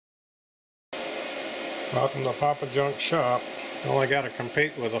Welcome to Papa Junk Shop. Well, I got to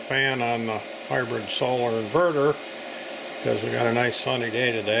compete with a fan on the hybrid solar inverter because we got a nice sunny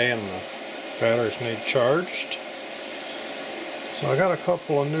day today and the batteries need charged. So I got a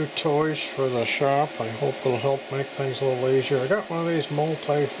couple of new toys for the shop. I hope it'll help make things a little easier. I got one of these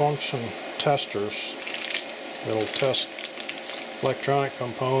multi-function testers that'll test electronic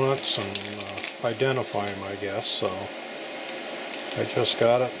components and identify them, I guess. So I just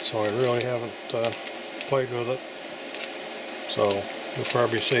got it, so I really haven't played with it. So you'll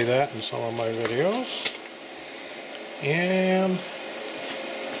probably see that in some of my videos. And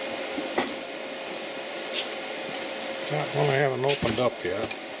that one I haven't opened up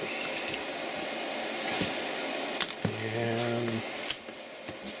yet. And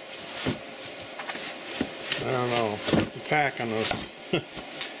I don't know, I'm packing this.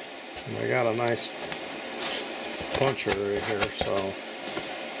 And I got a nice puncher right here, so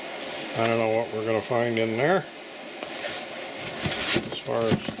I don't know what we're going to find in there as far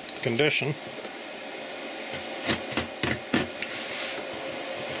as condition.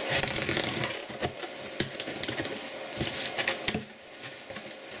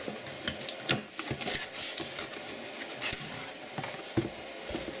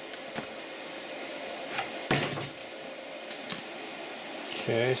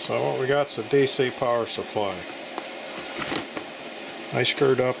 Okay, so what we got is a DC power supply. I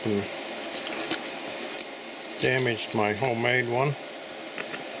screwed up and damaged my homemade one,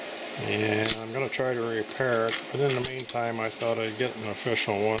 and I'm going to try to repair it, but in the meantime I thought I'd get an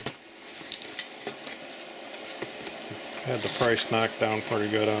official one. Had the price knocked down pretty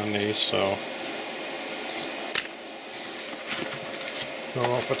good on these, so don't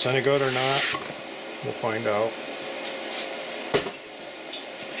know if it's any good or not. We'll find out.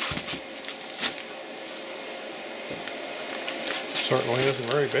 Certainly isn't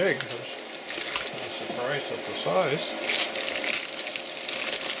very big. I was surprised at the size.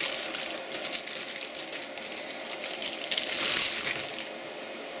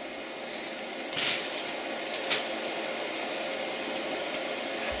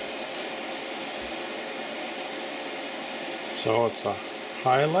 So it's a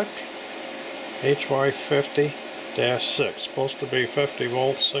Hyelec HY50-06, supposed to be 50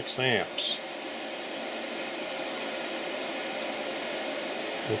 volts, 6 amps.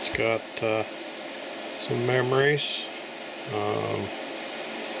 It's got some memories,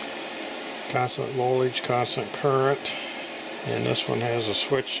 constant voltage, constant current, and this one has a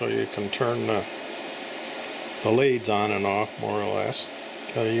switch so you can turn the leads on and off, more or less.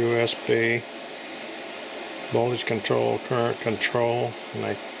 Got a USB, voltage control, current control, and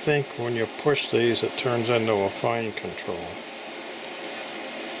I think when you push these it turns into a fine control.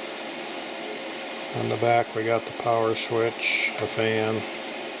 On the back we got the power switch, a fan,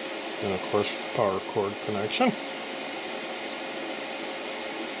 and of course power cord connection.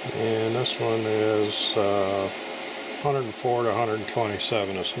 And this one is 104 to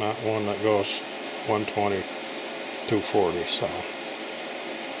 127. It's not one that goes 120, 240. So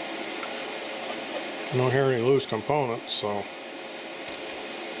I don't hear any loose components, so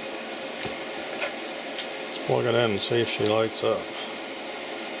let's plug it in and see if she lights up.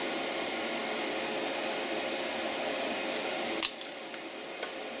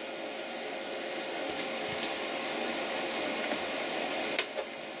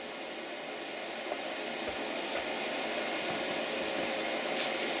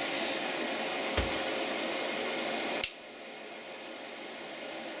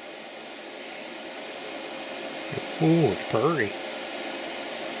 Ooh, it's purry.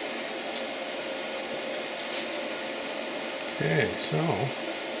 Okay, so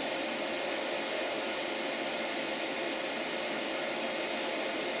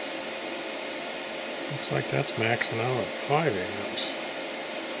looks like that's maxing out at 5 amps.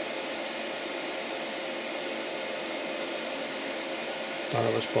 Thought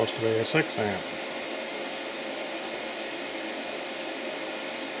it was supposed to be a 6 amp.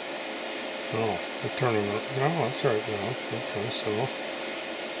 Oh, they're turning it. No, that's right now. Okay, so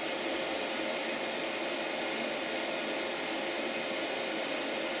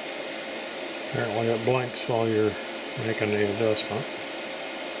apparently it blinks while you're making the adjustment.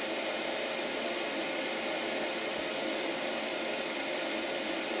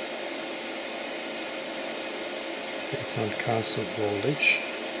 It's on constant voltage.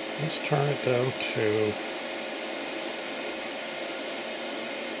 Let's turn it down to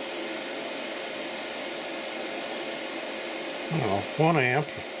oh, 1 amp.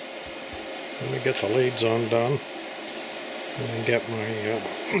 Let me get the leads undone and then get my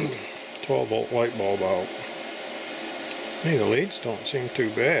 12 volt light bulb out. Hey, the leads don't seem too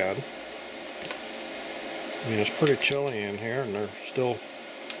bad. I mean, it's pretty chilly in here and they're still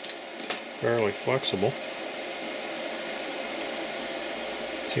fairly flexible.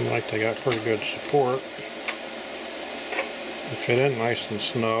 Seem like they got pretty good support. They fit in nice and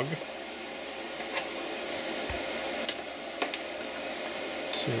snug.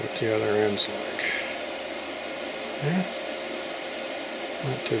 See what the other end's like. Yeah,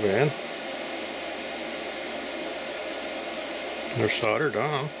 not too bad. They're soldered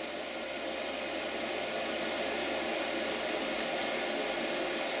on.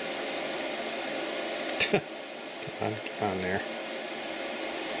 Get on there.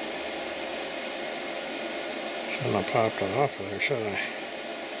 Shouldn't have popped it off of there, should I?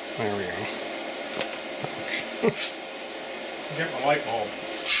 There we go. Ouch. Get my light bulb.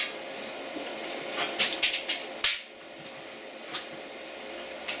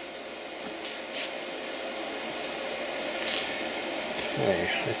 Okay,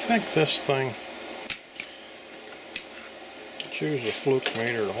 I think this thing, let's use the fluke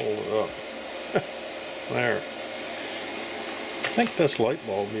meter to hold it up. There. I think this light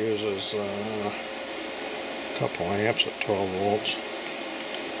bulb uses a couple amps at 12 volts.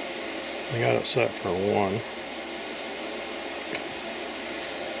 I got it set for 1.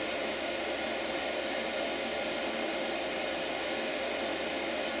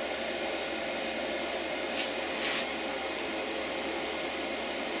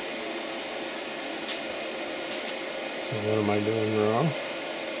 So what am I doing wrong?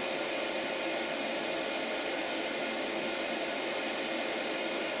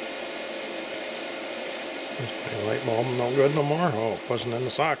 Is my light bulb no good no more? Oh, it wasn't in the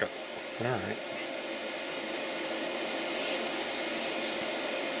socket. Alright.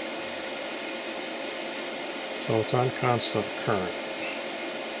 So it's on constant current.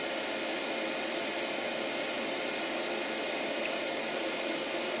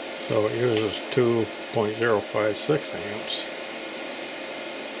 So it uses 2.056 amps.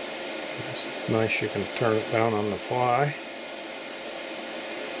 It's nice, you can turn it down on the fly.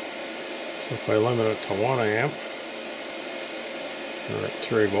 So if I limit it to 1 amp, we're at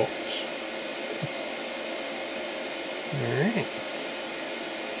 3 volts. Alright.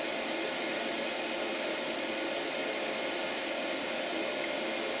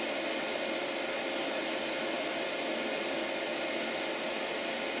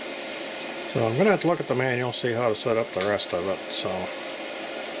 So I'm going to have to look at the manual, see how to set up the rest of it. So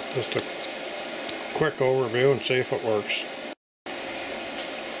just a quick overview and see if it works.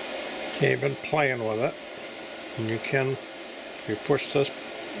 Okay, I've been playing with it. And you can, if you push this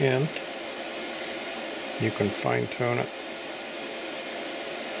in, you can fine tune it.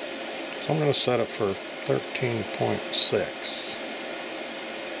 So I'm going to set it for 13.6.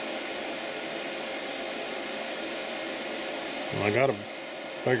 And I got a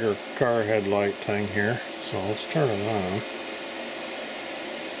bigger car headlight thing here, so let's turn it on.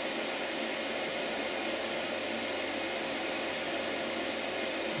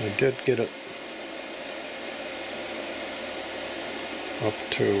 I did get it up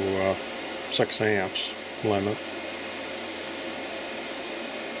to 6 amps limit,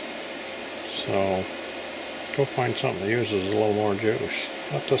 so go find something that uses a little more juice.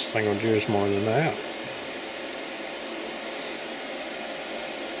 I thought this thing would use more than that.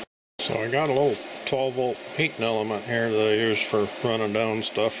 So I got a little 12 volt heating element here that I use for running down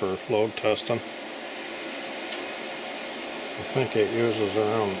stuff or load testing. I think it uses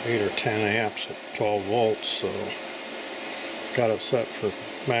around 8 or 10 amps at 12 volts, so got it set for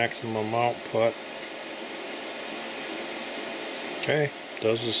maximum output. Okay,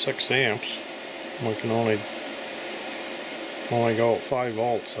 does the 6 amps. We can only go at 5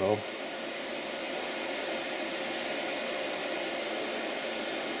 volts though.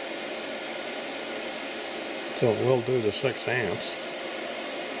 So it will do the 6 amps.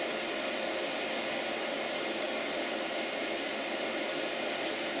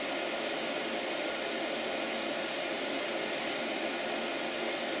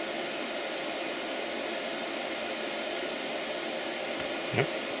 Yep.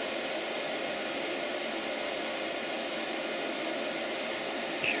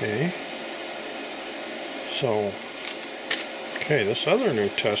 Okay. So, okay, this other new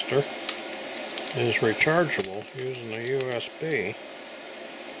tester is rechargeable using a USB.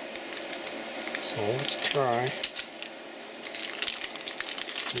 So let's try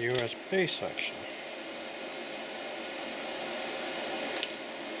the USB section.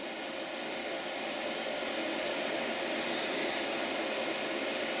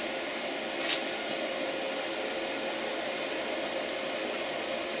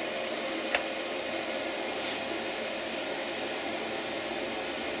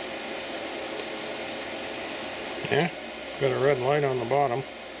 Yeah, got a red light on the bottom.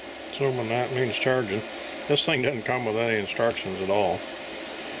 Assuming that means charging. This thing didn't come with any instructions at all.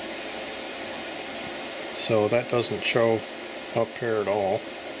 So that doesn't show up here at all.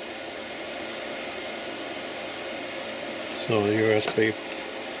 So the USB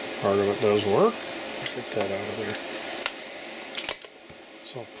part of it does work. Get that out of there.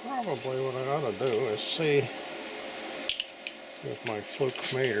 So probably what I ought to do is see with my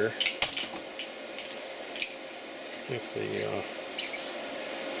fluke meter if the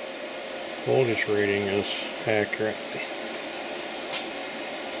voltage reading is accurate.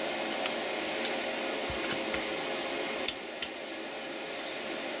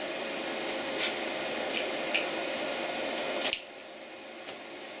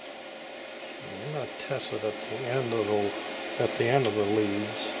 I'm going to test it at the end of the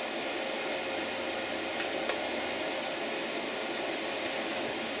leads.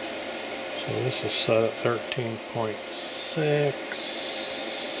 So this is set at 13.6.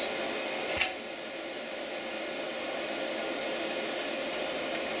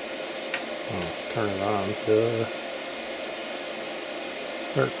 Oh, turn it on.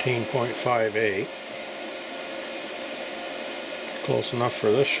 13.58. Close enough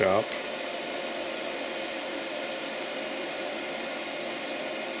for this shop.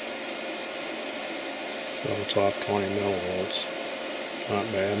 So it's off 20 millivolts.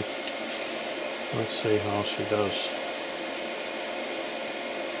 Not bad. Let's see how she does.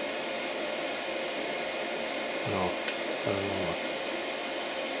 No, I don't know.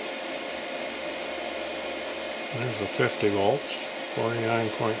 There's the 50 volts,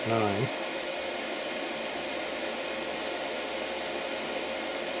 49.9.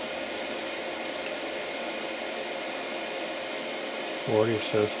 Forty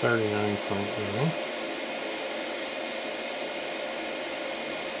says 39.9.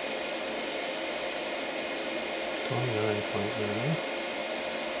 $29.9,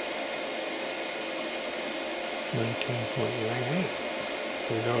 19.98. If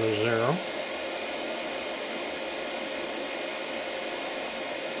we go to 0,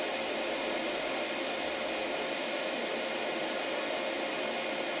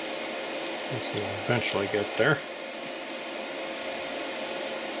 this will eventually get there.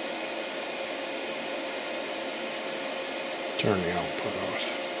 Turn the output off.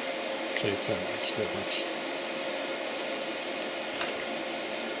 See if that makes a difference.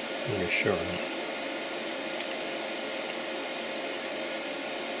 Pretty sure.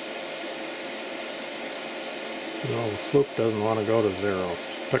 No, the fluke doesn't want to go to 0.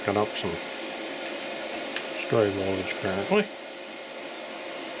 It's picking up some stray voltage apparently.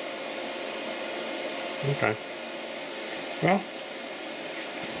 Okay. Well,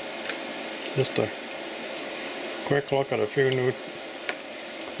 just a quick look at a few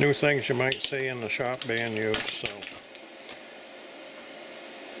new things you might see in the shop being used. So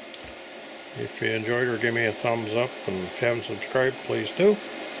if you enjoyed her, give me a thumbs up, and if you haven't subscribed, please do.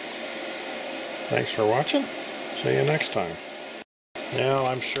 Thanks for watching. See you next time. Now,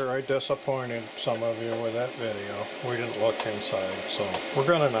 I'm sure I disappointed some of you with that video. We didn't look inside, so we're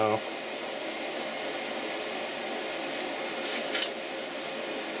gonna now.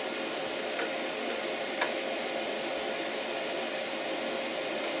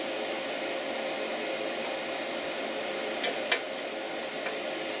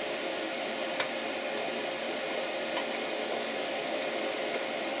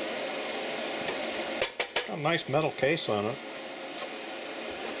 Got a nice metal case on it.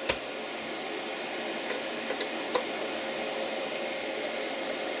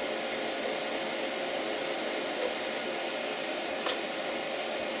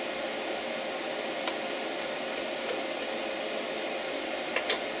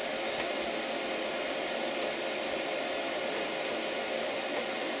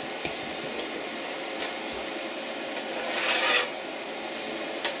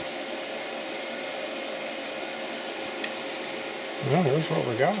 Well, here's what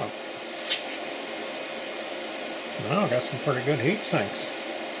we got. Now, got some pretty good heat sinks.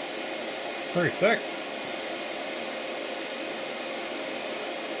 Pretty thick.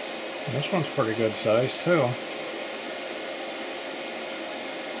 And this one's pretty good size too.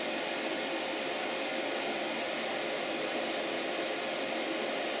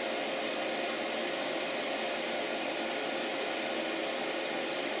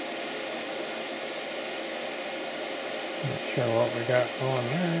 Not sure what we got going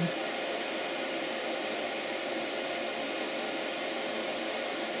there.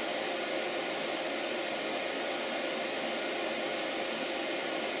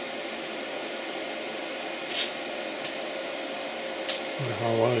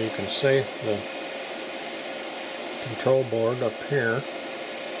 How well you can see the control board up here.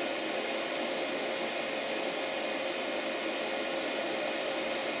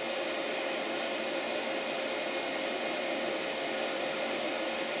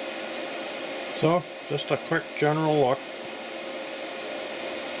 So, just a quick general look.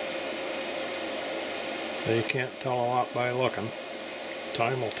 So you can't tell a lot by looking.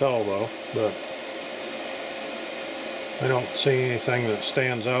 Time will tell though, but I don't see anything that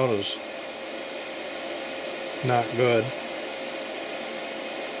stands out as not good.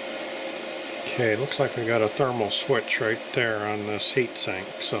 Okay, looks like we got a thermal switch right there on this heat sink,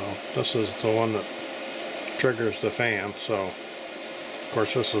 so this is the one that triggers the fan. So of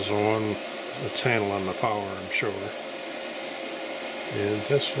course this is the one that's handling the power, I'm sure. And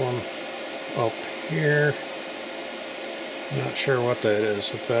this one up here, not sure what that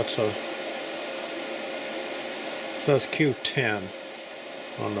is, if that's a, it says Q10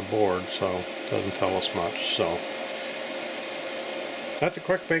 on the board, so it doesn't tell us much. So that's a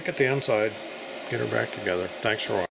quick peek at the inside. Get her back together. Thanks for watching.